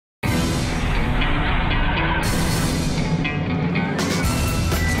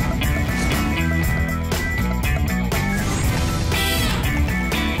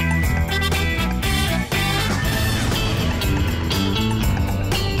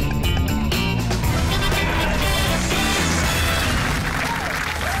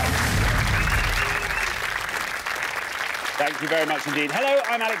Thank you very much indeed. Hello,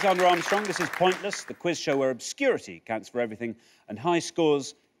 I'm Alexander Armstrong. This is Pointless, the quiz show where obscurity counts for everything and high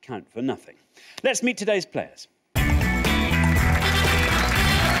scores count for nothing. Let's meet today's players.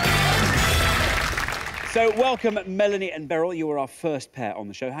 So, welcome, Melanie and Beryl. You are our first pair on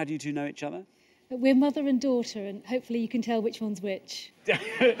the show. How do you two know each other? We're mother and daughter, and hopefully you can tell which one's which.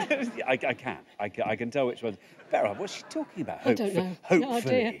 I can tell which one's... Beryl, what's she talking about? I don't know.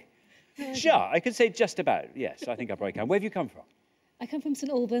 Hopefully. No, sure, I could say just about. Yes, I think I probably can. Where have you come from? I come from St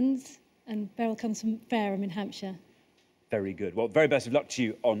Albans, and Beryl comes from Fareham in Hampshire. Very good. Well, very best of luck to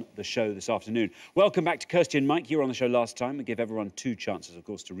you on the show this afternoon. Welcome back to Kirsty and Mike. You were on the show last time. We give everyone 2 chances, of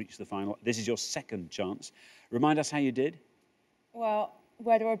course, to reach the final. This is your second chance. Remind us how you did. Well,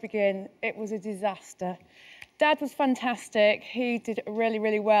 where do I begin? It was a disaster. Dad was fantastic. He did really,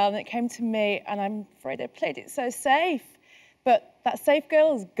 really well, and it came to me, and I'm afraid I played it so safe. But that safe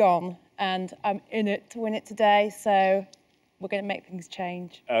girl is gone, and I'm in it to win it today, so we're going to make things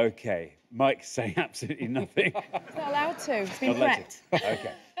change. OK. Mike's saying absolutely nothing. It's not allowed to. It's been prepped.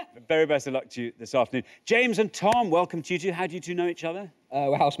 OK. Very best of luck to you this afternoon. James and Tom, welcome to you two. How do you two know each other?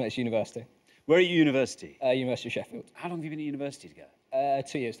 We're housemates at university. Where are you at university? University of Sheffield. How long have you been at university together?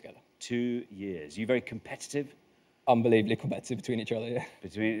 2 years together. 2 years. Are you very competitive? Unbelievably competitive between each other, yeah.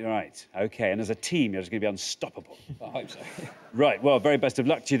 Right, OK. And as a team, you're just going to be unstoppable. I hope so. Right, well, very best of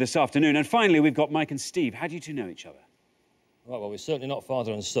luck to you this afternoon. And finally, we've got Mike and Steve. How do you two know each other? Right, well, we're certainly not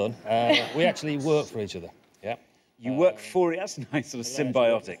father and son. We actually work for each other, yeah. You work for it? That's a nice sort of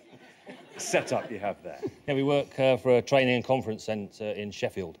symbiotic setup you have there. Yeah, we work for a training and conference centre in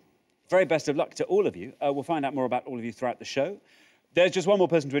Sheffield. Very best of luck to all of you. We'll find out more about all of you throughout the show. There's just one more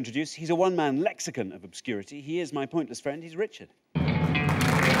person to introduce. He's a one-man lexicon of obscurity. He is my pointless friend. He's Richard. There's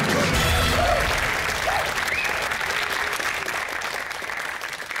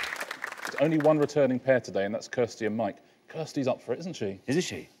only one returning pair today, and that's Kirsty and Mike. Kirsty's up for it, isn't she? Isn't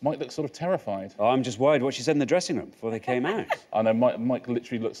she? Mike looks sort of terrified. Oh, I'm just worried what she said in the dressing room before they came out. I know, Mike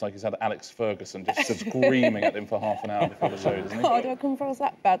literally looks like he's had Alex Ferguson just screaming at him for half an hour before the show, doesn't he? God, do I come across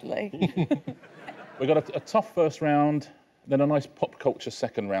that badly? We've got a tough first round, then a nice pop culture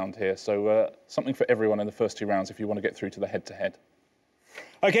second round here, so something for everyone in the first 2 rounds if you want to get through to the head-to-head.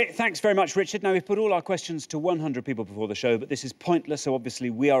 OK, thanks very much, Richard. Now, we've put all our questions to 100 people before the show, but this is pointless, so obviously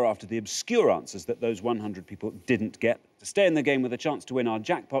we are after the obscure answers that those 100 people didn't get. To stay in the game with a chance to win our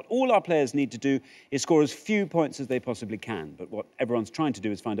jackpot, all our players need to do is score as few points as they possibly can. But what everyone's trying to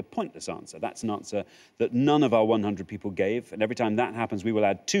do is find a pointless answer. That's an answer that none of our 100 people gave, and every time that happens, we will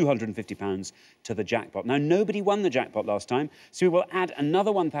add £250 to the jackpot. Now, nobody won the jackpot last time, so we will add another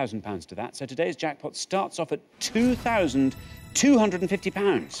 £1,000 to that. So today's jackpot starts off at £2,250.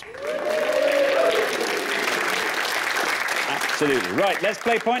 Absolutely. Right, let's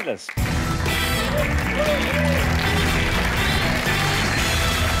play Pointless.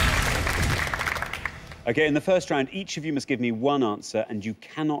 OK, in the first round, each of you must give me one answer, and you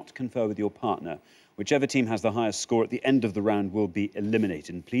cannot confer with your partner. Whichever team has the highest score at the end of the round will be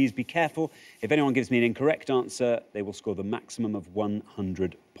eliminated. And please be careful. If anyone gives me an incorrect answer, they will score the maximum of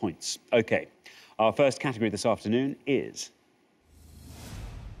 100 points. OK, our first category this afternoon is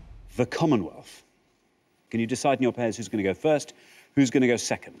the Commonwealth. Can you decide in your pairs who's going to go first, who's going to go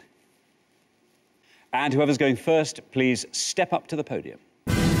second? And whoever's going first, please step up to the podium.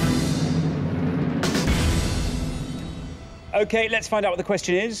 OK, let's find out what the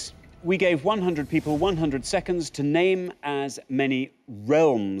question is. We gave 100 people 100 seconds to name as many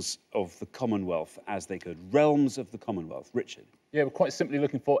realms of the Commonwealth as they could. Realms of the Commonwealth. Richard? Yeah, we're quite simply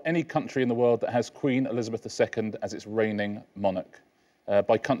looking for any country in the world that has Queen Elizabeth II as its reigning monarch.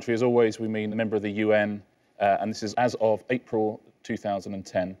 By country, as always, we mean a member of the UN, and this is as of April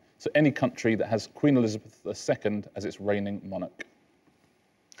 2010. So any country that has Queen Elizabeth II as its reigning monarch.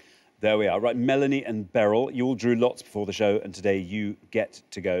 There we are. Right, Melanie and Beryl, you all drew lots before the show, and today you get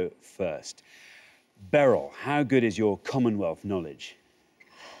to go first. Beryl, how good is your Commonwealth knowledge?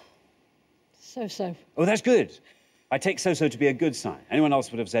 So-so. Oh, that's good. I take so-so to be a good sign. Anyone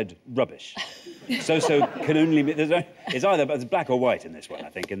else would have said rubbish. So-so can only be... It's either it's black or white in this one, I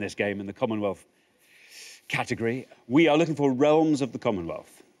think, in this game, in the Commonwealth category. We are looking for realms of the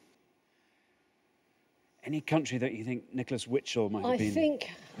Commonwealth. Any country that you think Nicholas Witchell might have been?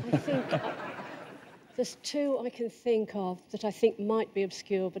 I think there's 2 I can think of that I think might be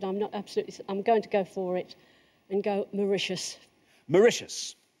obscure, but I'm not absolutely... I'm going to go for it and go Mauritius.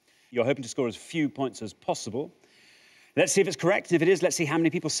 Mauritius. You're hoping to score as few points as possible. Let's see if it's correct, and if it is, let's see how many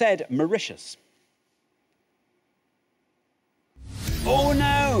people said Mauritius. Oh,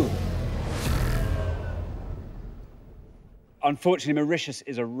 no! Unfortunately, Mauritius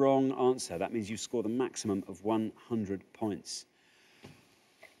is a wrong answer. That means you score the maximum of 100 points.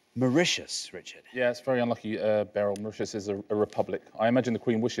 Mauritius, Richard. Yeah, it's very unlucky, Beryl. Mauritius is a republic. I imagine the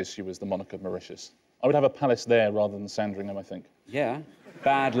Queen wishes she was the monarch of Mauritius. I would have a palace there rather than Sandringham, I think. Yeah.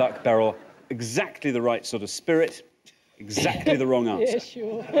 Bad luck, Beryl. Exactly the right sort of spirit. Exactly the wrong answer. Yeah,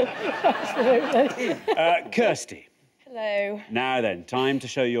 sure. Absolutely. Kirsty. Hello. Now then, time to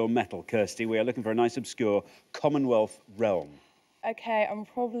show your mettle, Kirsty. We are looking for a nice, obscure Commonwealth realm. OK, I'm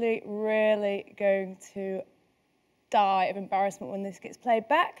probably really going to die of embarrassment when this gets played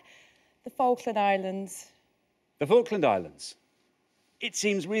back. The Falkland Islands. The Falkland Islands. It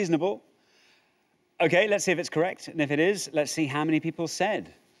seems reasonable. OK, let's see if it's correct. And if it is, let's see how many people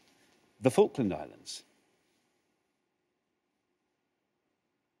said the Falkland Islands.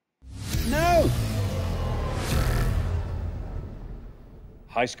 No!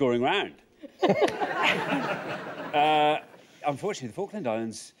 High-scoring round. Unfortunately, the Falkland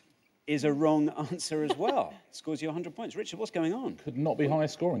Islands is a wrong answer as well. Scores you 100 points. Richard, what's going on? Could not be higher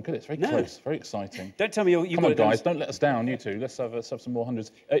scoring, could it? It's very close, very exciting. Don't tell me you Come on, guys, don't let us down, you two. Let's have some more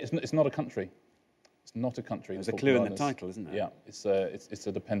hundreds. It's not a country. It's not a country. There's a clue in the title, isn't there? Yeah, it's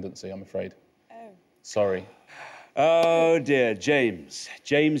a dependency, I'm afraid. Oh. Sorry. Oh, dear. James.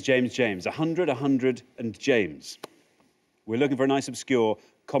 James. 100, and James. We're looking for a nice, obscure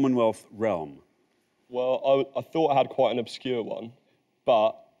Commonwealth realm. Well, I thought I had quite an obscure one,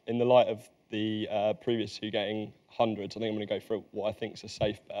 but in the light of the previous two getting hundreds, I think I'm going to go for what I think is a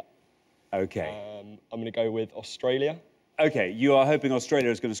safe bet. OK. I'm going to go with Australia. OK, you are hoping Australia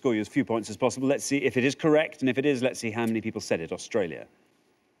is going to score you as few points as possible. Let's see if it is correct, and if it is, let's see how many people said it. Australia.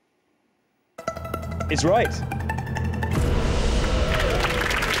 It's right.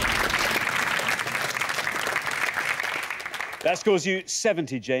 That scores you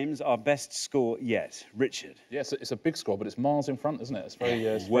 70, James, our best score yet. Richard. Yes, it's a big score, but it's miles in front, isn't it? It's very,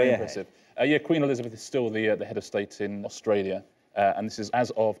 Way ahead. impressive. Yeah, Queen Elizabeth is still the head of state in Australia, and this is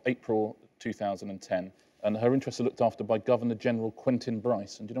as of April 2010. And her interests are looked after by Governor-General Quentin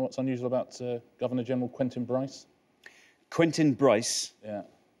Bryce. And do you know what's unusual about Governor-General Quentin Bryce? Quentin Bryce. Yeah.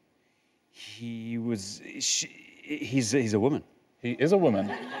 He's a woman. He is a woman.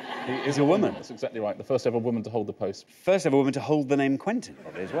 He is a woman. That's exactly right. The first ever woman to hold the post. First ever woman to hold the name Quentin,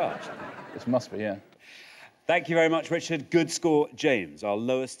 probably, as well, actually. This must be, yeah. Thank you very much, Richard. Good score, James, our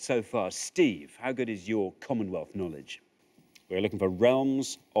lowest so far. Steve, how good is your Commonwealth knowledge? We're looking for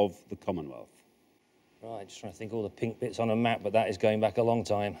realms of the Commonwealth. Right, just trying to think all the pink bits on a map, but that is going back a long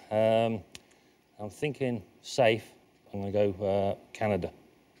time. I'm thinking safe. I'm going to go Canada.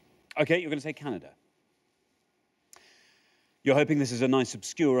 OK, you're going to say Canada. You're hoping this is a nice,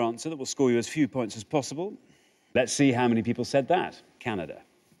 obscure answer that will score you as few points as possible. Let's see how many people said that. Canada.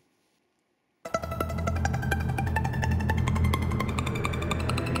 A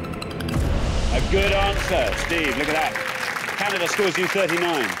good answer, Steve. Look at that. Canada scores you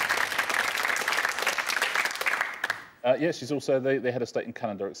 39. Yes, she's also the head of state in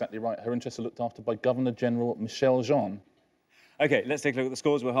Canada, exactly right. Her interests are looked after by Governor-General Michel Jean. OK, let's take a look at the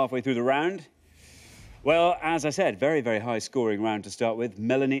scores. We're halfway through the round. Well, as I said, very, very high-scoring round to start with.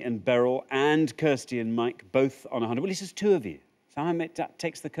 Melanie and Beryl and Kirsty and Mike both on 100. Well, at least there's two of you. So that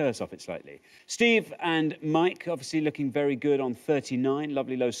takes the curse off it slightly. Steve and Mike obviously looking very good on 39.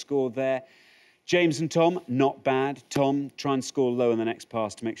 Lovely low score there. James and Tom, not bad. Tom, try and score low in the next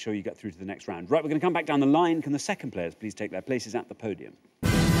pass to make sure you get through to the next round. Right, we're going to come back down the line. Can the second players please take their places at the podium?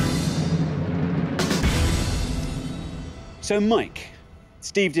 So, Mike,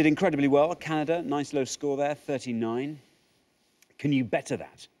 Steve did incredibly well. Canada, nice low score there, 39. Can you better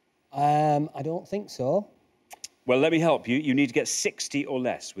that? I don't think so. Well, let me help you. You need to get 60 or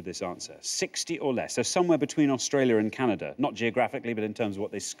less with this answer. 60 or less. So somewhere between Australia and Canada. Not geographically, but in terms of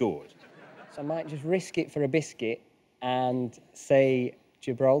what they scored. So I might just risk it for a biscuit and say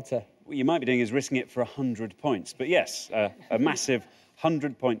Gibraltar. What you might be doing is risking it for 100 points. But yes, a massive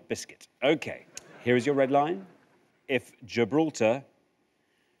 100-point biscuit. OK, here is your red line. If Gibraltar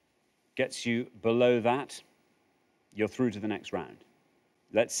gets you below that, you're through to the next round.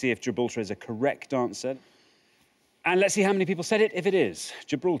 Let's see if Gibraltar is a correct answer. And let's see how many people said it if it is.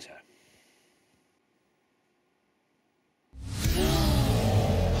 Gibraltar.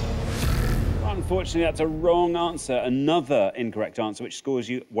 Unfortunately, that's a wrong answer. Another incorrect answer, which scores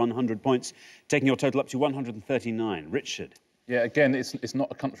you 100 points, taking your total up to 139. Richard. Yeah, again, it's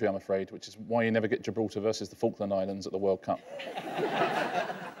not a country, I'm afraid, which is why you never get Gibraltar versus the Falkland Islands at the World Cup.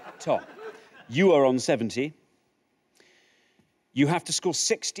 Tom, you are on 70. You have to score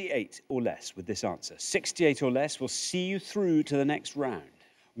 68 or less with this answer. 68 or less will see you through to the next round.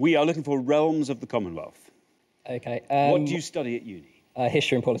 We are looking for realms of the Commonwealth. OK. What do you study at uni?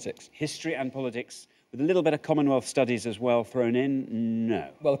 History and politics. History and politics, with a little bit of Commonwealth studies as well thrown in? No.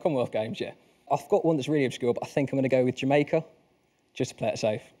 Well, the Commonwealth Games, yeah. I've got one that's really obscure, but I think I'm going to go with Jamaica, just to play it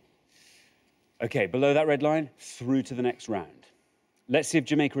safe. OK, below that red line, through to the next round. Let's see if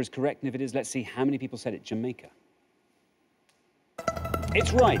Jamaica is correct, and if it is, let's see how many people said it. Jamaica.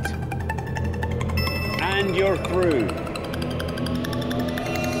 It's right. And you're through.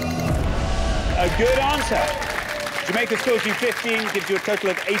 A good answer. Jamaica scores you 15, gives you a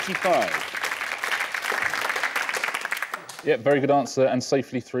total of 85. Yeah, very good answer, and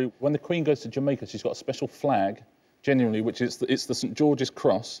safely through. When the Queen goes to Jamaica, she's got a special flag, genuinely, which is it's the St George's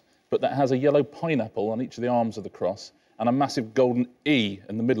Cross, but that has a yellow pineapple on each of the arms of the cross and a massive golden E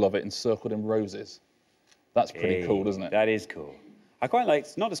in the middle of it, encircled in roses. That's pretty cool, isn't it? That is cool. I quite like,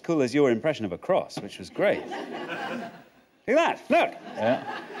 it's not as cool as your impression of a cross, which was great. Look at that, look. Yeah.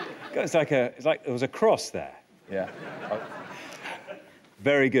 It's like there was a cross there. Yeah.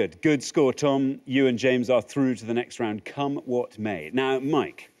 Very good. Good score, Tom. You and James are through to the next round, come what may. Now,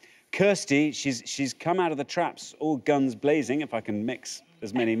 Mike, Kirsty, she's come out of the traps all guns blazing, if I can mix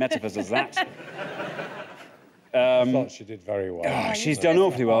as many metaphors as that. I thought she did very well. Oh, she's done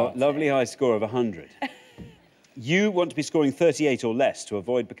awfully well. Lovely high score of 100. You want to be scoring 38 or less to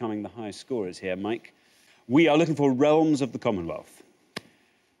avoid becoming the highest scorers here, Mike. We are looking for realms of the Commonwealth.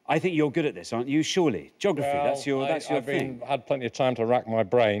 I think you're good at this, aren't you? Surely. Geography, Well, that's your thing. I've had plenty of time to rack my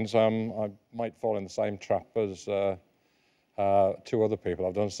brains. I might fall in the same trap as two other people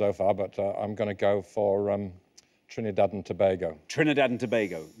I've done so far, but I'm going to go for Trinidad and Tobago. Trinidad and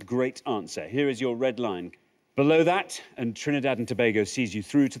Tobago. Great answer. Here is your red line. Below that, and Trinidad and Tobago sees you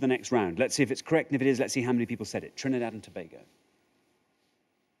through to the next round. Let's see if it's correct, and if it is, let's see how many people said it. Trinidad and Tobago.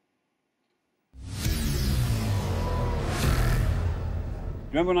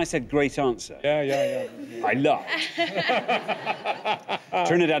 Remember when I said great answer? Yeah. I laughed.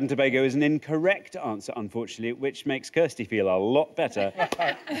 Trinidad and Tobago is an incorrect answer, unfortunately, which makes Kirsty feel a lot better,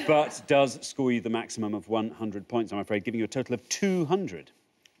 but does score you the maximum of 100 points, I'm afraid, giving you a total of 200.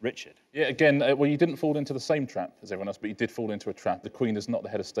 Richard. Yeah, again, well, you didn't fall into the same trap as everyone else, but you did fall into a trap. The Queen is not the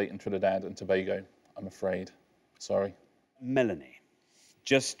head of state in Trinidad and Tobago, I'm afraid. Sorry. Melanie,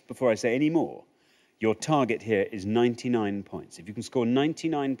 just before I say any more, your target here is 99 points. If you can score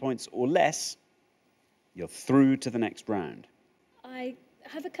 99 points or less, you're through to the next round. I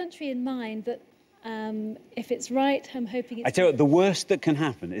have a country in mind that, if it's right, I'm hoping it's... I tell you what, the worst that can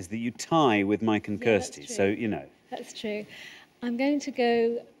happen is that you tie with Mike and Kirsty, so, you know. That's true. I'm going to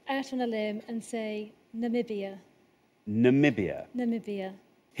go out on a limb and say Namibia. Namibia. Namibia.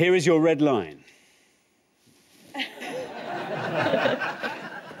 Here is your red line.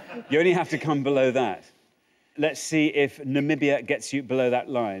 You only have to come below that. Let's see if Namibia gets you below that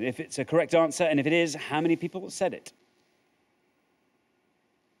line. If it's a correct answer, and if it is, how many people said it?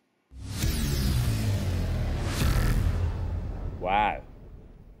 Wow.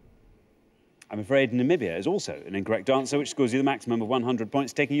 I'm afraid Namibia is also an incorrect answer, which scores you the maximum of 100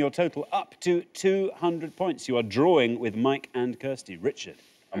 points, taking your total up to 200 points. You are drawing with Mike and Kirsty. Richard.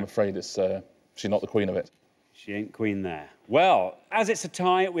 I'm afraid it's she's not the queen of it. She ain't queen there. Well, as it's a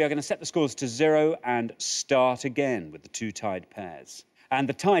tie, we are going to set the scores to 0 and start again with the two tied pairs. And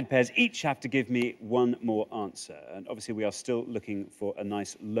the tied pairs each have to give me one more answer. And obviously, we are still looking for a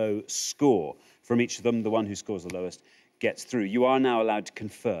nice low score from each of them. The one who scores the lowest gets through. You are now allowed to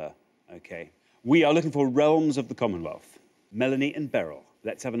confer, OK? We are looking for realms of the Commonwealth. Melanie and Beryl,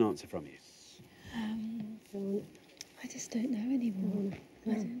 let's have an answer from you. I just don't know anymore.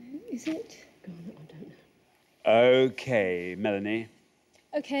 I don't know. Is it? I don't know. OK, Melanie.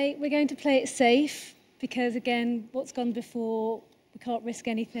 OK, we're going to play it safe because, again, what's gone before, we can't risk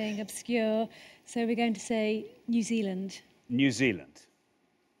anything obscure. So we're going to say New Zealand. New Zealand.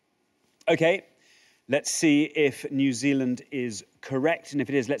 OK, let's see if New Zealand is correct. And if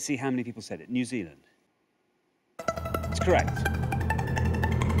it is, let's see how many people said it. New Zealand. It's correct.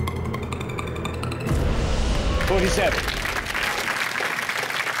 47.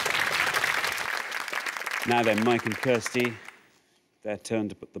 Now then, Mike and Kirsty, their turn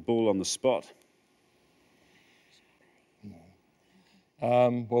to put the ball on the spot.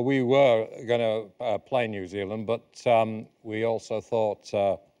 Well, we were going to play New Zealand, but we also thought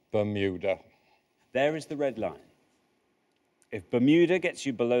Bermuda. There is the red line. If Bermuda gets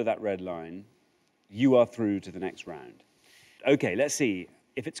you below that red line, you are through to the next round. OK, let's see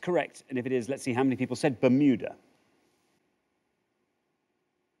if it's correct. And if it is, let's see how many people said Bermuda.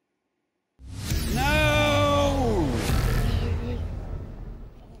 No!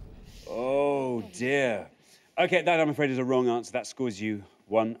 Oh, dear. OK, that, I'm afraid, is a wrong answer. That scores you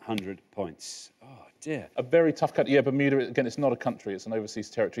 100 points. Oh, dear. A very tough country. Yeah, Bermuda, again, it's not a country, it's an overseas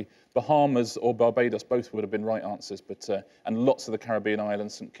territory. Bahamas or Barbados both would have been right answers, but and lots of the Caribbean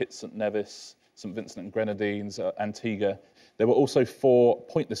islands, St Kitts, St Nevis, St Vincent and Grenadines, Antigua. There were also 4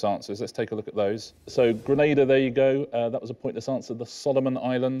 pointless answers. Let's take a look at those. So Grenada, there you go. That was a pointless answer. The Solomon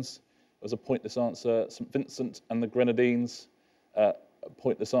Islands was a pointless answer. St Vincent and the Grenadines, a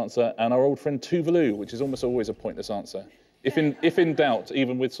pointless answer. And our old friend Tuvalu, which is almost always a pointless answer. If in doubt,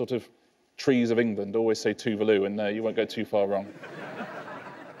 even with sort of trees of England, always say Tuvalu, and you won't go too far wrong.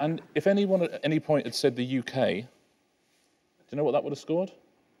 And if anyone at any point had said the UK, do you know what that would have scored?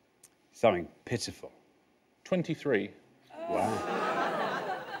 Something pitiful. 23. Wow.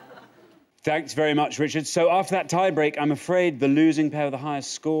 Thanks very much, Richard. So after that tie-break, I'm afraid the losing pair with the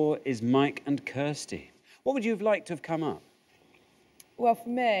highest score is Mike and Kirsty. What would you have liked to have come up? Well, for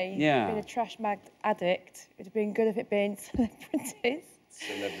me, Yeah. being a trash mag addict, it would have been good if it had been celebrities.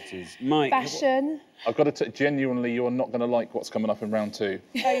 Celebrities. Mike. Fashion. I've got to genuinely, you're not going to like what's coming up in round 2.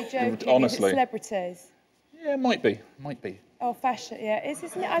 Are you joking? Honestly. Is it celebrities? Yeah, might be. Oh, fashion, yeah.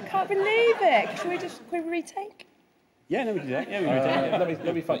 Isn't it? I can't believe it. Can we retake? Yeah, no, we can do that. Yeah, we can retake it.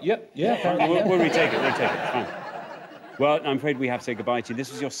 Let me find. Yep, yeah. Apparently, We'll retake it. It's fine. Well, I'm afraid we have to say goodbye to you. This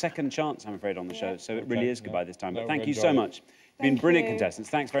was your second chance, I'm afraid, on the show, so it really is goodbye this time. But thank you so much. You've been brilliant contestants.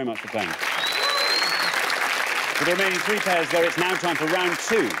 Thanks very much for playing. With the remaining 3 pairs, though, it's now time for round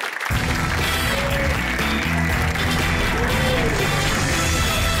 2.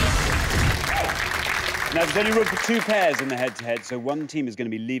 Now, there's only room for 2 pairs in the head-to-head, so one team is going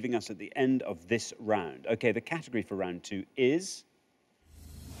to be leaving us at the end of this round. OK, the category for round 2 is...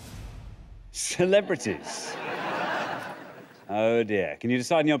 celebrities. Oh, dear. Can you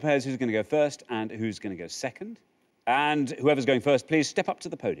decide in your pairs who's going to go first and who's going to go second? And whoever's going first, please step up to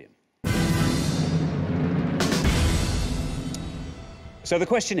the podium. So the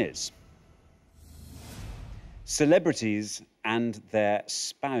question is... celebrities and their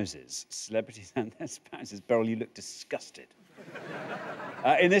spouses. Celebrities and their spouses. Beryl, you look disgusted.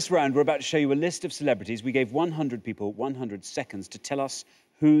 In this round, we're about to show you a list of celebrities. We gave 100 people 100 seconds to tell us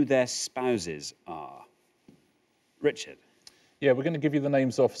who their spouses are. Richard. Yeah, we're going to give you the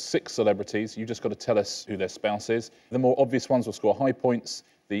names of 6 celebrities. You've just got to tell us who their spouse is. The more obvious ones will score high points,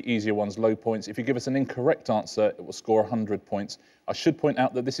 the easier ones low points. If you give us an incorrect answer, it will score 100 points. I should point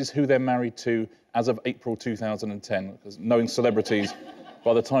out that this is who they're married to as of April 2010, because knowing celebrities,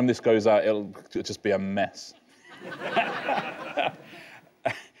 by the time this goes out, it'll just be a mess.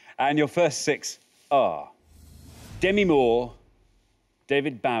 And your first 6 are Demi Moore,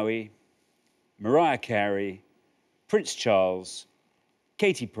 David Bowie, Mariah Carey, Prince Charles,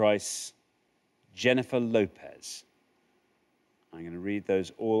 Katie Price, Jennifer Lopez. I'm going to read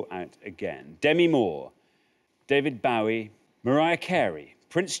those all out again. Demi Moore, David Bowie, Mariah Carey,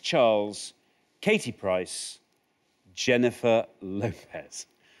 Prince Charles, Katie Price, Jennifer Lopez.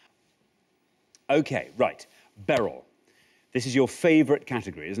 OK, right. Beryl, this is your favourite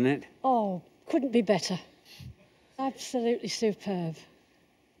category, isn't it? Oh, couldn't be better. Absolutely superb.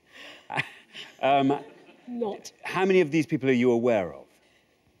 Not. How many of these people are you aware of?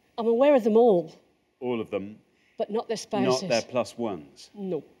 I'm aware of them all. All of them? But not their spouses. Not their plus ones?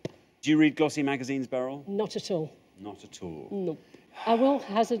 No. Do you read glossy magazines, Beryl? Not at all. Not at all? No. I will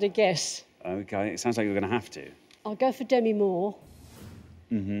hazard a guess. OK, it sounds like you're going to have to. I'll go for Demi Moore.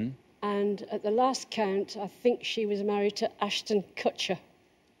 Mm-hmm. And at the last count, I think she was married to Ashton Kutcher.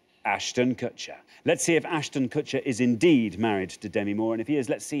 Ashton Kutcher. Let's see if Ashton Kutcher is indeed married to Demi Moore. And if he is,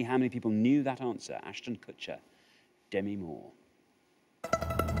 let's see how many people knew that answer. Ashton Kutcher, Demi Moore.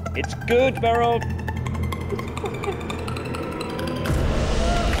 It's good, Beryl.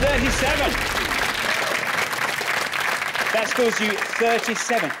 37. That scores you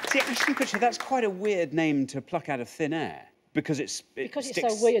 37. See, Ashton Kutcher, that's quite a weird name to pluck out of thin air. Because it's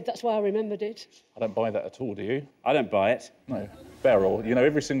so weird, that's why I remembered it. I don't buy that at all, do you? I don't buy it. No. Beryl, you know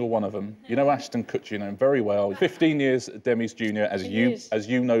every single one of them. You know Ashton Kutcher, you know him very well. 15 years Demi's junior, as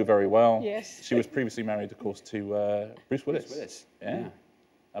you know very well. Yes. She was previously married, of course, to Bruce Willis. Bruce Willis. Yeah.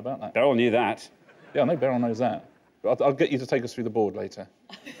 How about that? Beryl knew that. Yeah, I know Beryl knows that. But I'll get you to take us through the board later.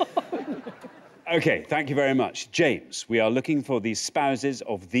 OK, thank you very much. James, we are looking for the spouses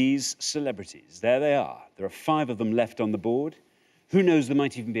of these celebrities. There they are. There are 5 of them left on the board. Who knows, there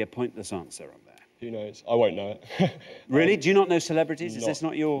might even be a pointless answer on there. Who knows? I won't know it. Really? Do you not know celebrities? Is this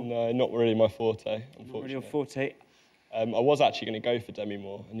not your... No, not really my forte, unfortunately. Not really your forte? I was actually going to go for Demi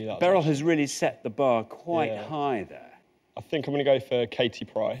Moore. I knew that. Beryl has really set the bar quite high there. I think I'm going to go for Katie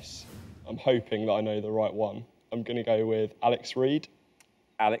Price. I'm hoping that I know the right one. I'm going to go with Alex Reid.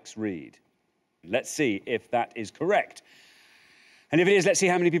 Alex Reid. Let's see if that is correct. And if it is, let's see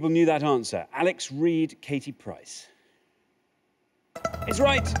how many people knew that answer. Alex Reid, Katie Price. It's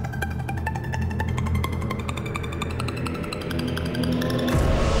right.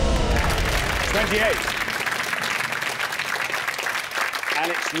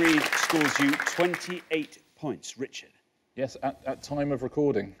 Alex Reid scores you 28 points. Richard. Yes, at time of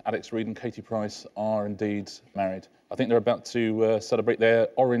recording, Alex Reid and Katie Price are indeed married. I think they're about to celebrate their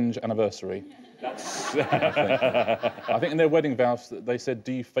orange anniversary. That's... I think in their wedding vows, they said,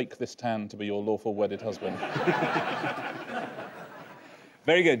 do you fake this tan to be your lawful wedded husband?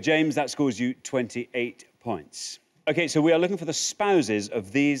 Very good. James, that scores you 28 points. OK, so we are looking for the spouses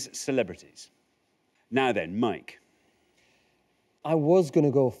of these celebrities. Now then, Mike. I was going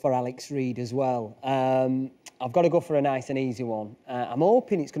to go for Alex Reid as well. I've got to go for a nice and easy one. I'm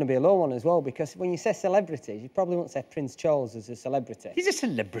hoping it's going to be a low one as well, because when you say celebrities, you probably won't say Prince Charles as a celebrity. He's a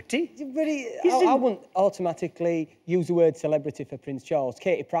celebrity. I wouldn't automatically use the word celebrity for Prince Charles.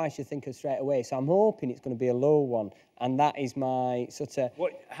 Katie Price, you think of straight away. So I'm hoping it's going to be a low one. And that is my sort of...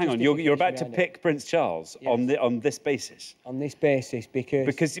 Hang on, you're about to pick Prince Charles on this basis? On this basis,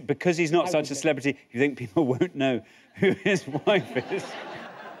 because... Because he's not such a celebrity, you think people won't know who his wife is?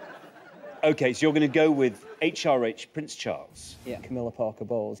 OK, so you're going to go with HRH Prince Charles. Yeah, Camilla Parker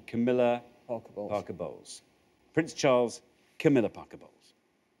Bowles. Camilla Parker Bowles. Prince Charles, Camilla Parker Bowles.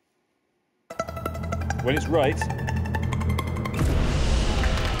 Well, it's right.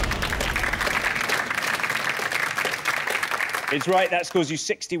 It's right, that scores you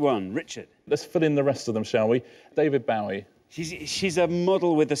 61. Richard. Let's fill in the rest of them, shall we? David Bowie. She's a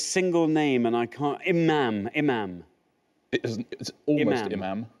model with a single name, and I can't... Imam. It's almost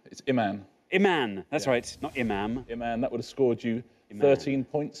Imam. It's Iman. Iman, that's right, not Imam. Iman, that would have scored you 13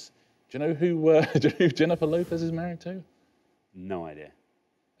 points. Do you know who Jennifer Lopez is married to? No idea.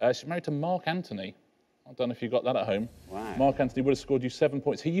 She's married to Mark Anthony. I don't know if you got that at home. Wow. Mark Anthony would have scored you 7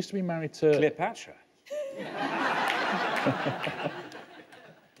 points. He used to be married to... Cleopatra.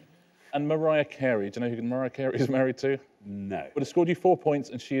 And Mariah Carey. Do you know who Mariah Carey is married to? No. Would have scored you 4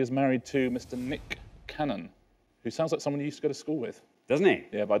 points, and she is married to Mr. Nick Cannon, who sounds like someone you used to go to school with. Doesn't he?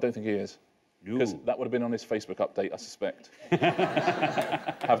 Yeah, but I don't think he is. Because that would have been on his Facebook update, I suspect.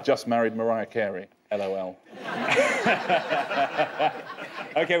 Have just married Mariah Carey. LOL.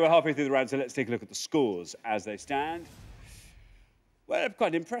 OK, we're halfway through the round, so let's take a look at the scores as they stand. Well,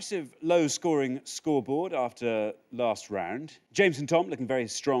 quite an impressive low-scoring scoreboard after last round. James and Tom looking very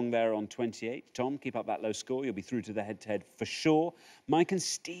strong there on 28. Tom, keep up that low score. You'll be through to the head-to-head for sure. Mike and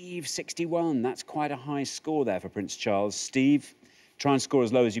Steve, 61. That's quite a high score there for Prince Charles. Steve, try and score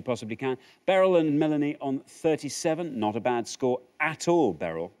as low as you possibly can. Beryl and Melanie on 37. Not a bad score at all,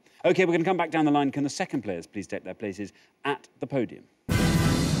 Beryl. OK, we're going to come back down the line. Can the second players please take their places at the podium?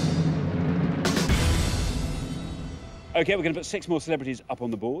 OK, we're going to put 6 more celebrities up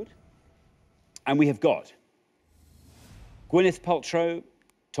on the board. And we have got Gwyneth Paltrow,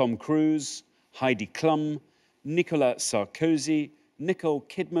 Tom Cruise, Heidi Klum, Nicolas Sarkozy, Nicole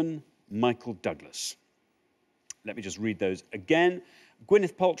Kidman, Michael Douglas. Let me just read those again.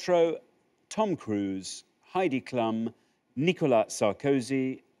 Gwyneth Paltrow, Tom Cruise, Heidi Klum, Nicolas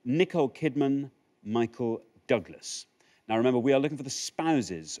Sarkozy, Nicole Kidman, Michael Douglas. Now, remember, we are looking for the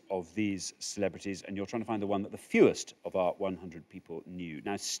spouses of these celebrities, and you're trying to find the one that the fewest of our 100 people knew.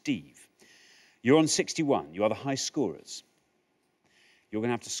 Now, Steve, you're on 61. You are the high scorers. You're going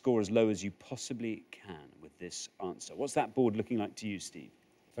to have to score as low as you possibly can with this answer. What's that board looking like to you, Steve?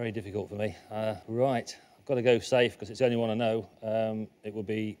 Very difficult for me. Right, I've got to go safe because it's the only one I know. It will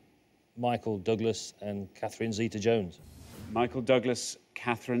be Michael Douglas and Catherine Zeta-Jones. Michael Douglas,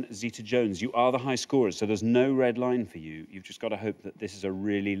 Catherine Zeta-Jones. You are the high scorers, so there's no red line for you. You've just got to hope that this is a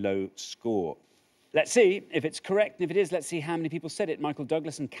really low score. Let's see if it's correct, and if it is, let's see how many people said it. Michael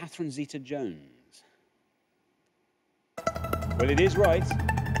Douglas and Catherine Zeta-Jones. Well, it is right.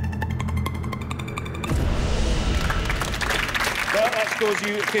 Well, that scores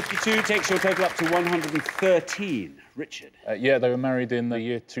you 52, takes your total up to 113. Richard? Yeah, they were married in the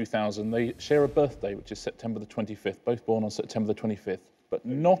year 2000. They share a birthday, which is September the 25th, both born on September the 25th, but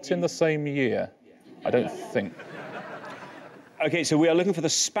not in the same year, I don't think. OK, so we are looking for the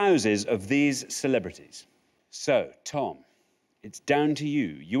spouses of these celebrities. So, Tom, it's down to you.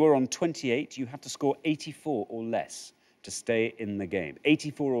 You are on 28. You have to score 84 or less to stay in the game.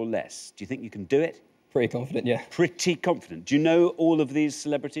 84 or less. Do you think you can do it? Pretty confident, yeah. Pretty confident. Do you know all of these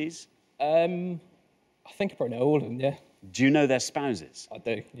celebrities? I think I probably know all of them, yeah. Do you know their spouses? I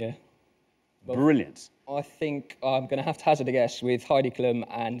do, yeah. Well, brilliant. I think I'm going to have to hazard a guess with Heidi Klum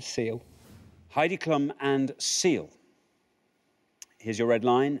and Seal. Heidi Klum and Seal. Here's your red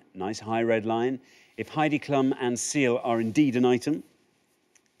line. Nice high red line. If Heidi Klum and Seal are indeed an item,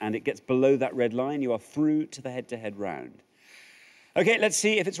 and it gets below that red line, you are through to the head-to-head round. OK, let's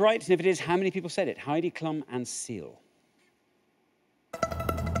see if it's right, and if it is, how many people said it? Heidi Klum and Seal.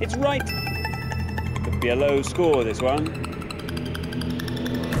 It's right. Could be a low score, this one.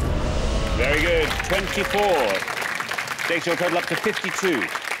 Very good, 24. Takes your total up to 52.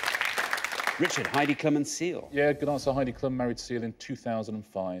 Richard, Heidi Klum and Seal. Yeah, good answer. Heidi Klum married Seal in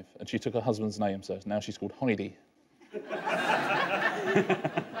 2005, and she took her husband's name, so now she's called Heidi.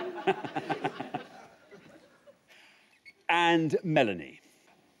 And Melanie.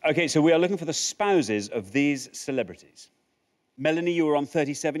 OK, so we are looking for the spouses of these celebrities. Melanie, you were on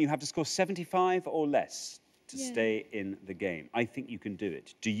 37. You have to score 75 or less to stay in the game. I think you can do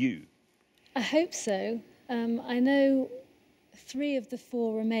it. Do you? I hope so. I know 3 of the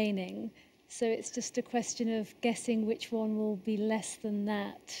 4 remaining, so it's just a question of guessing which one will be less than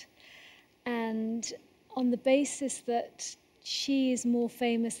that. And on the basis that she is more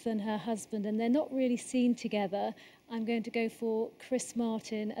famous than her husband and they're not really seen together, I'm going to go for Chris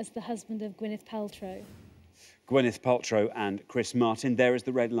Martin as the husband of Gwyneth Paltrow. Gwyneth Paltrow and Chris Martin. There is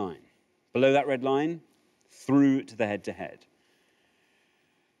the red line. Below that red line, through to the head-to-head.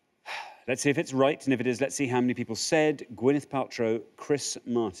 Let's see if it's right, and if it is, let's see how many people said Gwyneth Paltrow, Chris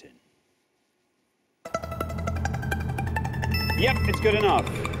Martin. Yep, it's good enough.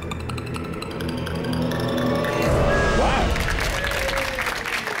 Wow.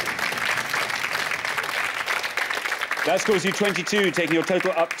 That scores you 22, taking your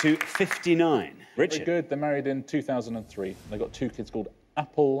total up to 59. Richard. Very good. They're married in 2003. They've got 2 kids called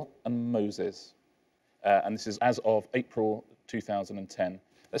Apple and Moses. And this is as of April 2010.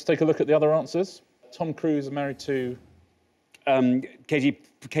 Let's take a look at the other answers. Tom Cruise is married to... Katie,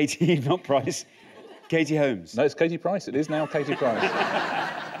 not Price. Katie Holmes. No, it's Katie Price. It is now Katie Price.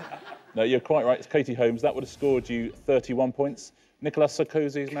 No, you're quite right. It's Katie Holmes. That would have scored you 31 points. Nicolas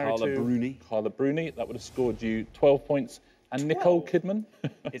Sarkozy is married to... Carla Bruni. That would have scored you 12 points. And 12? Nicole Kidman.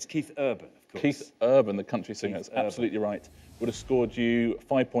 It's Keith Urban, of course. Keith Urban, the country singer. That's absolutely right. Would have scored you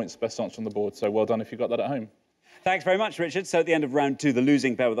 5 points, best answer on the board. So well done if you got that at home. Thanks very much, Richard. So at the end of round 2, the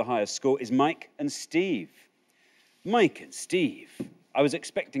losing pair with the highest score is Mike and Steve. Mike and Steve, I was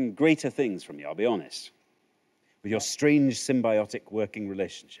expecting greater things from you, I'll be honest, with your strange symbiotic working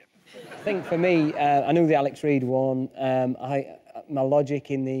relationship. I think for me, I knew the Alex Reid one. My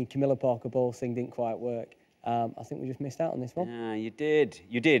logic in the Camilla Parker Bowles thing didn't quite work. I think we just missed out on this one. Yeah, you did.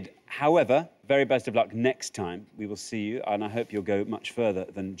 You did. However, very best of luck next time. We will see you, and I hope you'll go much further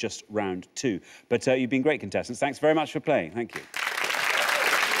than just round 2. But you've been great contestants. Thanks very much for playing. Thank you.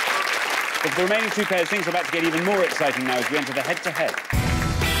 But for the remaining 2 pairs, things are about to get even more exciting now as we enter the head-to-head.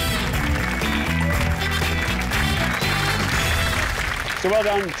 So well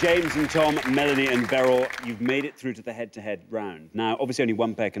done, James and Tom, Melanie and Beryl. You've made it through to the head-to-head round. Now, obviously, only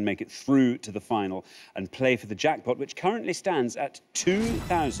one pair can make it through to the final and play for the jackpot, which currently stands at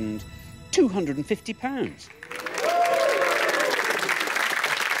 £2,250.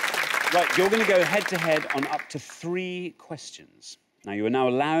 Right, you're going to go head-to-head on up to 3 questions. Now, you are now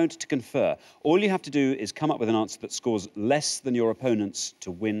allowed to confer. All you have to do is come up with an answer that scores less than your opponent's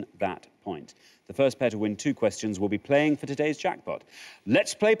to win that point. The first pair to win 2 questions will be playing for today's jackpot.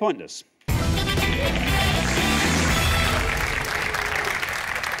 Let's play Pointless.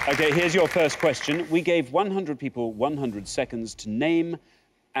 OK, here's your first question. We gave 100 people 100 seconds to name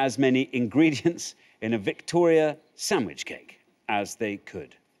as many ingredients in a Victoria sandwich cake as they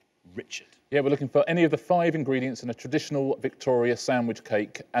could. Richard. Yeah, we're looking for any of the 5 ingredients in a traditional Victoria sandwich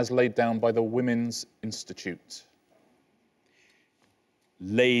cake as laid down by the Women's Institute.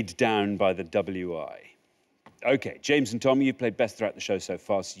 Laid down by the WI. OK, James and Tom, you've played best throughout the show so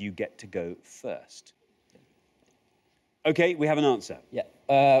far, so you get to go first. OK, we have an answer. Yeah,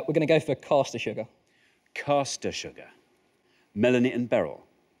 we're going to go for caster sugar. Caster sugar. Melanie and Beryl.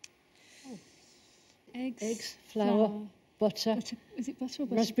 Oh. Eggs, flour, butter. Is it butter or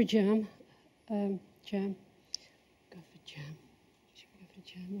butter? Raspberry jam. Jam. Go for jam. Should we go for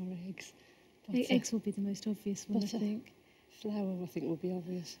jam or eggs? Butter. Eggs will be the most obvious one, Butter. I think. Flour, I think, will be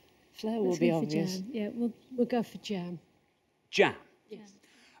obvious. Flour Let's will be go for obvious. Jam. Yeah, we'll go for jam. Jam. Yes.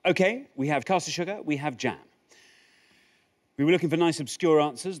 OK, we have caster sugar, we have jam. We were looking for nice, obscure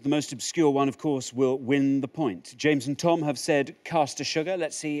answers. The most obscure one, of course, will win the point. James and Tom have said caster sugar.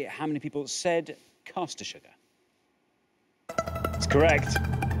 Let's see how many people said caster sugar. It's correct.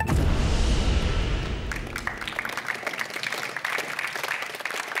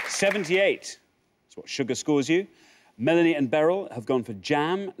 $78. That's what sugar scores you. Melanie and Beryl have gone for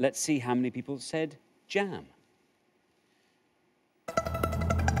jam. Let's see how many people said jam.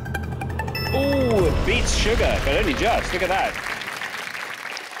 Oh, Beats sugar, but only just. Look at that.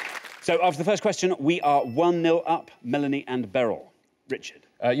 So after the first question, we are 1-0 up, Melanie and Beryl. Richard.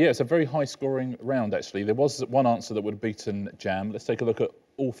 Yeah, it's a very high-scoring round, actually. There was one answer that would have beaten jam. Let's take a look at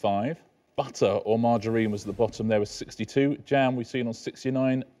all 5. Butter or margarine was at the bottom. There was 62. Jam we've seen on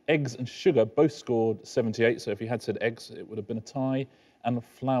 69. Eggs and sugar both scored 78. So if you had said eggs, it would have been a tie. And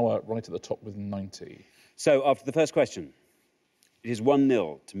flour right at the top with 90. So after the first question, it is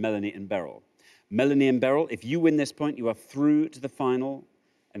 1-0 to Melanie and Beryl. Melanie and Beryl, if you win this point, you are through to the final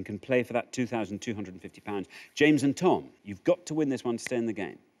and can play for that £2,250. James and Tom, you've got to win this one to stay in the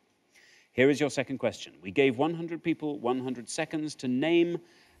game. Here is your second question. We gave 100 people 100 seconds to name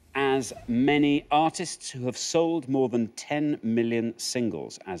as many artists who have sold more than 10 million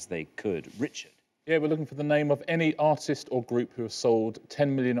singles as they could. Richard. Yeah, we're looking for the name of any artist or group who have sold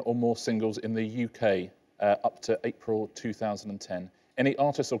 10 million or more singles in the UK up to April 2010. Any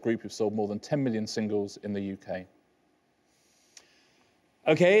artist or group who've sold more than 10 million singles in the UK.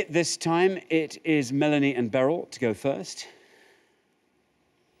 OK, this time it is Melanie and Beryl to go first.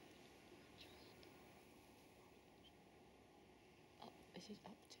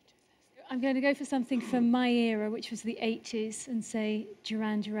 I'm going to go for something from my era, which was the 80s, and say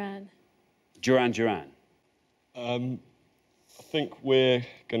Duran Duran. Duran Duran. I think we're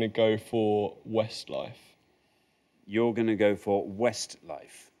going to go for Westlife. You're going to go for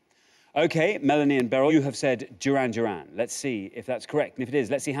Westlife. OK, Melanie and Beryl, you have said Duran Duran. Let's see if that's correct. And if it is,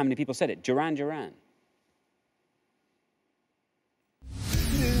 let's see how many people said it. Duran Duran.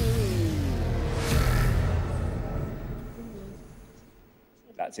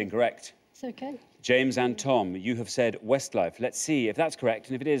 That's incorrect. It's okay. James and Tom, you have said Westlife. Let's see if that's correct.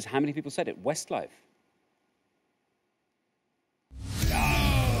 And if it is, how many people said it? Westlife.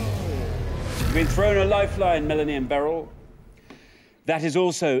 You've been thrown a lifeline, Melanie and Beryl. That is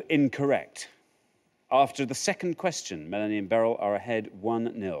also incorrect. After the second question, Melanie and Beryl are ahead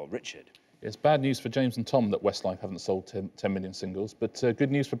 1-0. Richard. It's bad news for James and Tom that Westlife haven't sold 10 million singles, but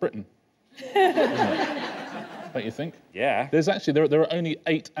good news for Britain. Don't you think? Yeah. There's actually, there are only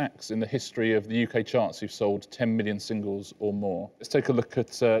 8 acts in the history of the UK charts who've sold 10 million singles or more. Let's take a look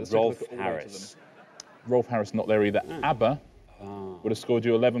at Rolf Harris. Rolf Harris not there either. ABBA would have scored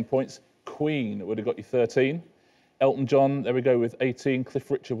you 11 points. Queen would have got you 13. Elton John, there we go, with 18. Cliff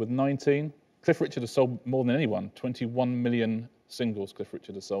Richard with 19. Cliff Richard has sold more than anyone. 21 million singles Cliff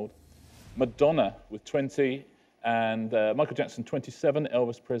Richard has sold. Madonna with 20. And Michael Jackson, 27.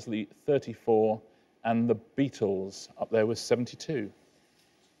 Elvis Presley, 34. And the Beatles up there with 72.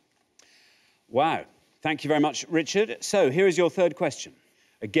 Wow. Thank you very much, Richard. So here is your third question.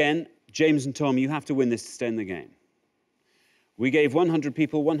 Again, James and Tom, you have to win this to stay in the game. We gave 100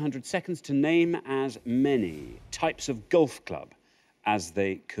 people 100 seconds to name as many types of golf club as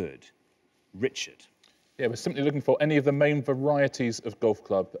they could. Richard. Yeah, we're simply looking for any of the main varieties of golf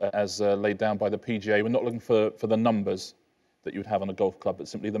club as laid down by the PGA. We're not looking for the numbers that you would have on a golf club, but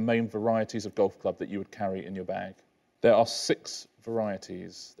simply the main varieties of golf club that you would carry in your bag. There are 6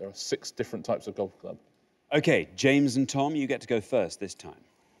 varieties. There are 6 different types of golf club. OK, James and Tom, you get to go first this time.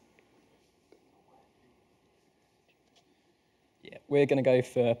 Yeah, we're going to go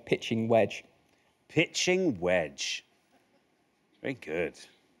for pitching wedge. Pitching wedge. Very good.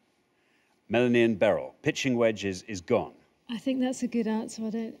 Melanie and Beryl, pitching wedge is gone. I think that's a good answer.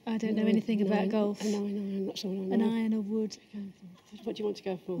 I don't know anything about golf. I know, that's all I know. An iron, a wood. What do you want to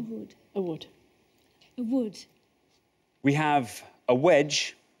go for? A wood. A wood. A wood. We have a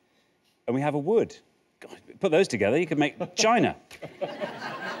wedge and we have a wood. God, put those together, you could make China.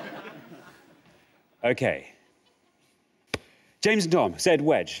 OK. James and Tom said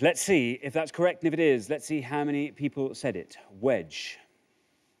wedge. Let's see if that's correct, and if it is, let's see how many people said it. Wedge.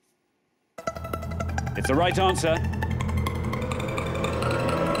 It's the right answer.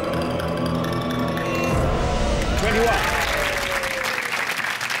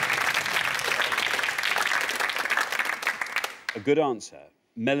 A good answer.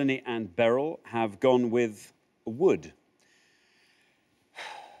 Melanie and Beryl have gone with wood. Do you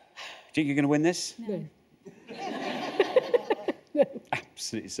think you're going to win this? No.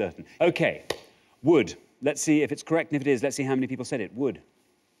 Absolutely certain. OK, wood. Let's see if it's correct, and if it is, let's see how many people said it. Wood.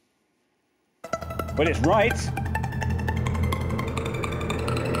 Well, it's right. Gross.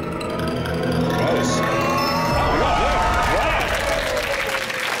 Oh, my God, look.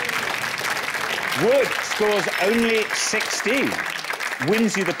 Wow. Wood scores only 16.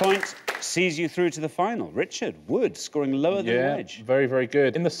 Wins you the point, sees you through to the final. Richard, Wood, scoring lower than wedge. Very, very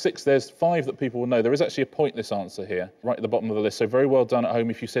good. In the 6, there's 5 that people will know. There is actually a pointless answer here, right at the bottom of the list. So very well done at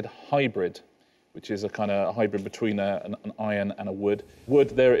home if you said hybrid, which is a kind of hybrid between an iron and a wood. Wood,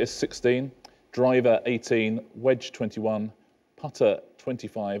 there it is 16. driver 18, wedge 21, putter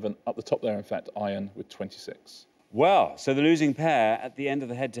 25, and up the top there, in fact, iron with 26. Well, so the losing pair at the end of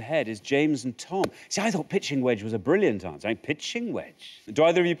the head-to-head is James and Tom. See, I thought pitching wedge was a brilliant answer. I mean, pitching wedge. Do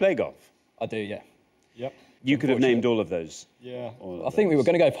either of you play golf? I do, yeah. Yep. You could have named all of those. Yeah. I think we were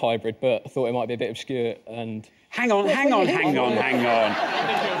going to go for hybrid, but I thought it might be a bit obscure and... Hang on. Hang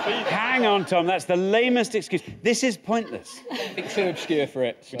on, Tom. That's the lamest excuse. This is pointless. I think too obscure for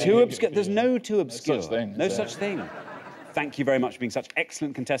it. So. Too obscure. There's no too obscure. No such thing. No such thing. Thank you very much for being such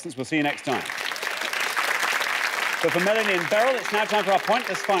excellent contestants. We'll see you next time. But for Melanie and Beryl, it's now time for our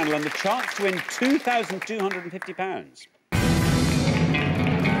pointless final and the chance to win £2,250.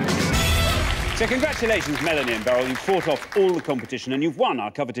 So congratulations, Melanie and Beryl. You've fought off all the competition and you've won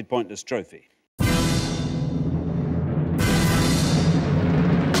our coveted pointless trophy.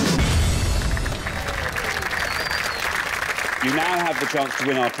 You now have the chance to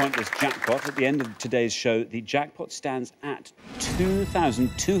win our pointless jackpot. At the end of today's show, the jackpot stands at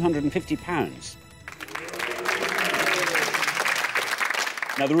 £2,250.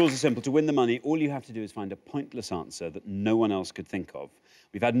 Now, the rules are simple. To win the money, all you have to do is find a pointless answer that no one else could think of.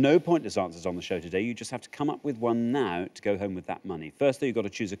 We've had no pointless answers on the show today. You just have to come up with one now to go home with that money. Firstly, you've got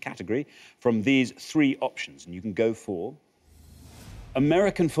to choose a category from these 3 options, and you can go for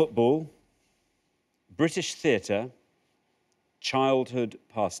American football, British theatre, childhood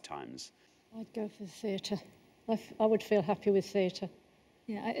pastimes. I'd go for theatre. I would feel happy with theatre.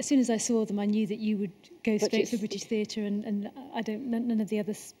 Yeah, as soon as I saw them, I knew that you would go straight for British theatre, and none of the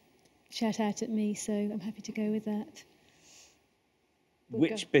others shout out at me, so I'm happy to go with that.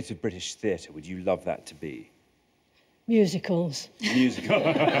 Which bit of British theatre would you love that to be? Musicals. Musical.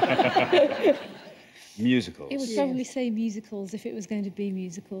 Musicals. It would probably say musicals if it was going to be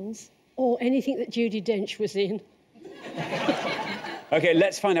musicals. Or anything that Judi Dench was in. OK,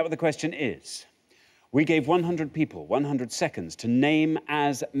 let's find out what the question is. We gave 100 people 100 seconds to name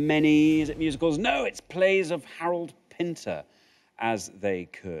as many, is it musicals? No, it's plays of Harold Pinter as they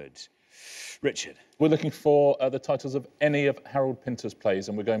could. Richard. We're looking for the titles of any of Harold Pinter's plays,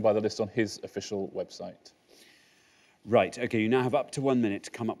 and we're going by the list on his official website. Right, OK, you now have up to 1 minute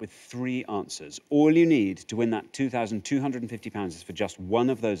to come up with 3 answers. All you need to win that £2,250 is for just one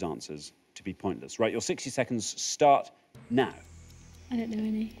of those answers to be pointless. Right, your 60 seconds start now. I don't know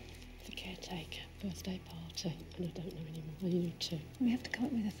any. The Caretaker, Birthday Party, and I don't know any more. I need 2. We have to come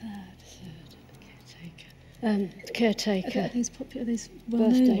up with a third. The Caretaker. Are those popular, those well-known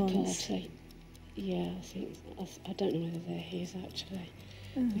Birthday ones? Party. Yeah, I don't know whether they're his, actually.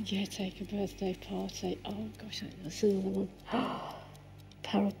 The Caretaker, Birthday Party. Oh, gosh, that's another one.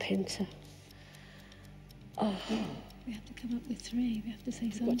 Harold Pinter. Oh. We have to come up with 3. We have to say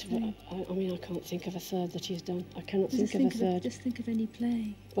something. I mean, I can't think of a third that he's done. I cannot think of a third. Just think of any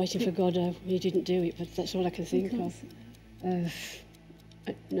play. Waiting for Godot. He didn't do it, but that's all I can think of.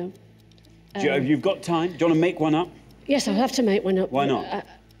 No. You've got time. Do you want to make one up? Yes, I'll have to make one up. Why not?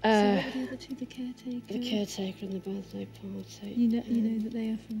 So what are the other 2? The Caretaker. The Caretaker and the Birthday Party. You know that they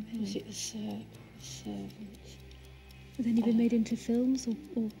are from him. Was it the Servants? Has any been made into films or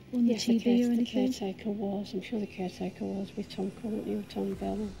on the TV or anything? The Caretaker was. I'm sure the Caretaker was with Tom Courtney or Tom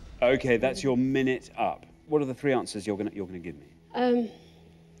Bell. OK, that's your minute up. What are the 3 answers you're going to give me?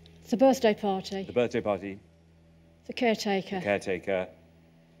 The Birthday Party. The Birthday Party. The Caretaker. The Caretaker.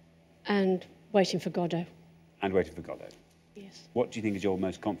 And Waiting for Godot. And Waiting for Godot. Yes. What do you think is your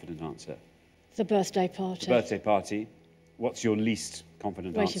most confident answer? The Birthday Party. The Birthday Party. What's your least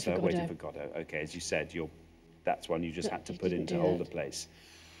confident Waiting answer? for Godot. Waiting for Godot. OK, as you said, that's one you just had to put in to do hold that. the place.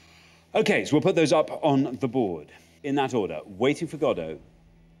 OK, so we'll put those up on the board. In that order, Waiting for Godot,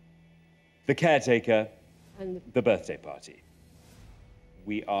 The Caretaker, And The Birthday Party.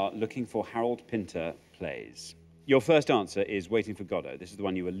 We are looking for Harold Pinter plays. Your first answer is Waiting for Godot. This is the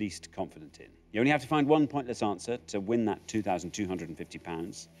one you were least confident in. You only have to find one pointless answer to win that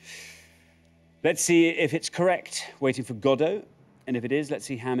 £2,250. Let's see if it's correct, Waiting for Godot. And if it is, let's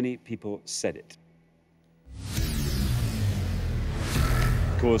see how many people said it.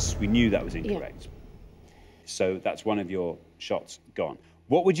 Of course, we knew that was incorrect. Yeah. So that's one of your shots gone.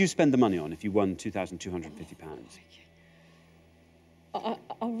 What would you spend the money on if you won £2,250? I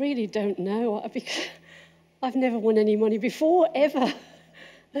really don't know, because I've never won any money before, ever.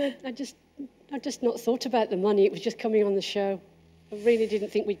 I just not thought about the money. It was just coming on the show. I really didn't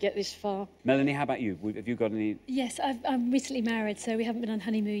think we'd get this far. Melanie, how about you? Have you got any? Yes, I'm recently married, so we haven't been on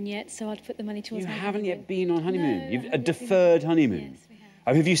honeymoon yet, so I'd put the monany towards You my haven't honeymoon. yet been on honeymoon? No, You've a deferred honeymoon? Yes, we have.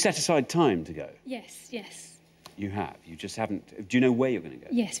 Oh, have you set aside time to go? Yes, yes. You have? You just haven't... Do you know where you're going to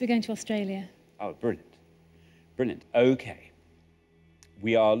go? Yes, we're going to Australia. Oh, brilliant. Brilliant. OK.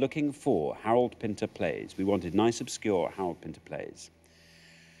 We are looking for Harold Pinter Plays. We wanted nice, obscure Harold Pinter Plays.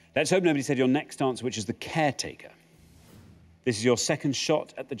 Let's hope nobody said your next answer, which is The Caretaker. This is your second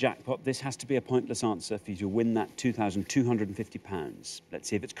shot at the jackpot. This has to be a pointless answer for you to win that £2,250. Let's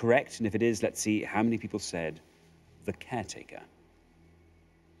see if it's correct, and if it is, let's see how many people said The Caretaker.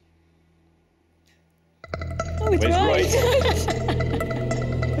 Oh, it's right.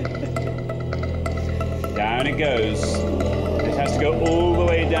 Down it goes. It has to go all the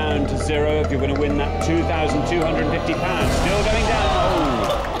way down to 0 if you're going to win that £2,250. Still going down.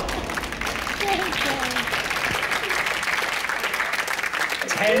 Oh.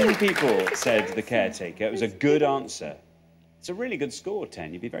 10 people said The Caretaker. It was a good answer. It's a really good score,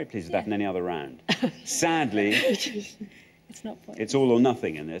 10. You'd be very pleased with that in any other round. Sadly, It's not pointless. it's all or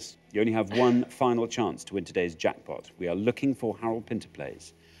nothing in this. You only have one final chance to win today's jackpot. We are looking for Harold Pinter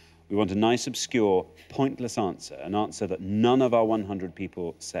Plays. We want a nice, obscure, pointless answer, an answer that none of our 100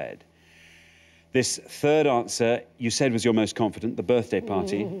 people said. This third answer you said was your most confident, the birthday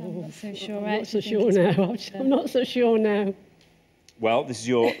party. I'm not so sure. I'm not so sure now. I'm not so sure now. Well, this is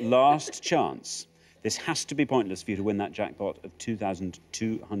your last chance. This has to be pointless for you to win that jackpot of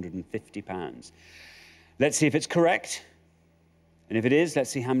 £2,250. Let's see if it's correct. And if it is, let's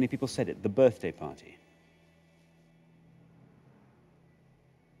see how many people said it. The birthday party.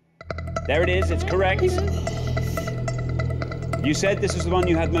 There it is, it's correct. You said this was the one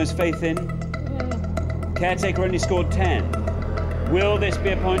you had most faith in. Caretaker only scored 10. Will this be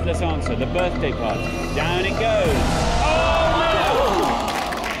a pointless answer? The birthday party. Down it goes. Oh, no!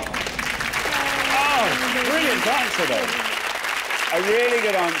 Oh, brilliant answer, though. A really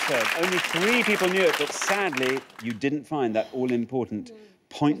good answer. Only 3 people knew it, but sadly, you didn't find that all-important,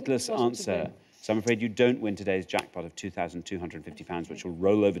 pointless answer. So I'm afraid you don't win today's jackpot of £2,250, which will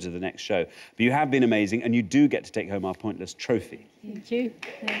roll over to the next show. But you have been amazing, and you do get to take home our pointless trophy. Thank you.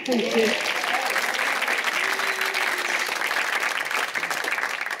 Thank you.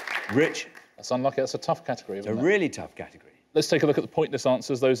 Rich? That's unlucky. That's a tough category, It's a isn't it? really tough category. Let's take a look at the pointless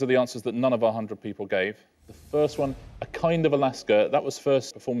answers. Those are the answers that none of our 100 people gave. The first one, A Kind of Alaska, that was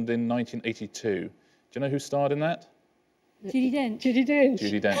first performed in 1982. Do you know who starred in that? Judi Dench. Judi Dench.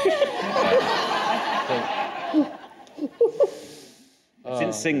 Judi Dench. She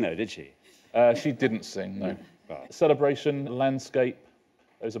didn't sing, though, did she? She didn't sing, no. Celebration, Landscape,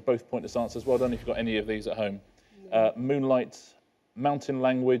 those are both pointless answers. Well done if you've got any of these at home. Moonlight, Mountain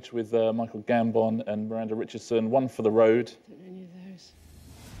Language with Michael Gambon and Miranda Richardson, One for the Road. Don't know any of those.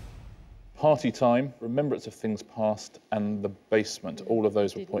 Party Time, Remembrance of Things Past, and The Basement. All of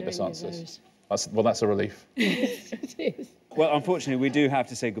those were pointless answers. That's a relief. It is. Well, unfortunately, we do have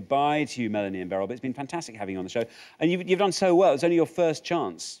to say goodbye to you, Melanie and Beryl, but it's been fantastic having you on the show. And you've done so well. It's only your first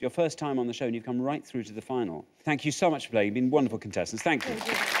chance, your first time on the show, and you've come right through to the final. Thank you so much for playing. You've been wonderful contestants. Thank you.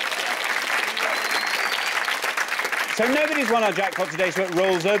 So nobody's won our jackpot today, so it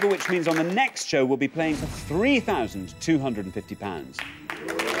rolls over, which means on the next show we'll be playing for £3,250.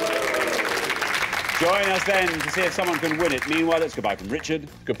 Join us then to see if someone can win it. Meanwhile, it's goodbye from Richard.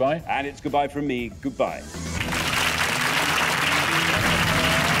 Goodbye. And it's goodbye from me. Goodbye.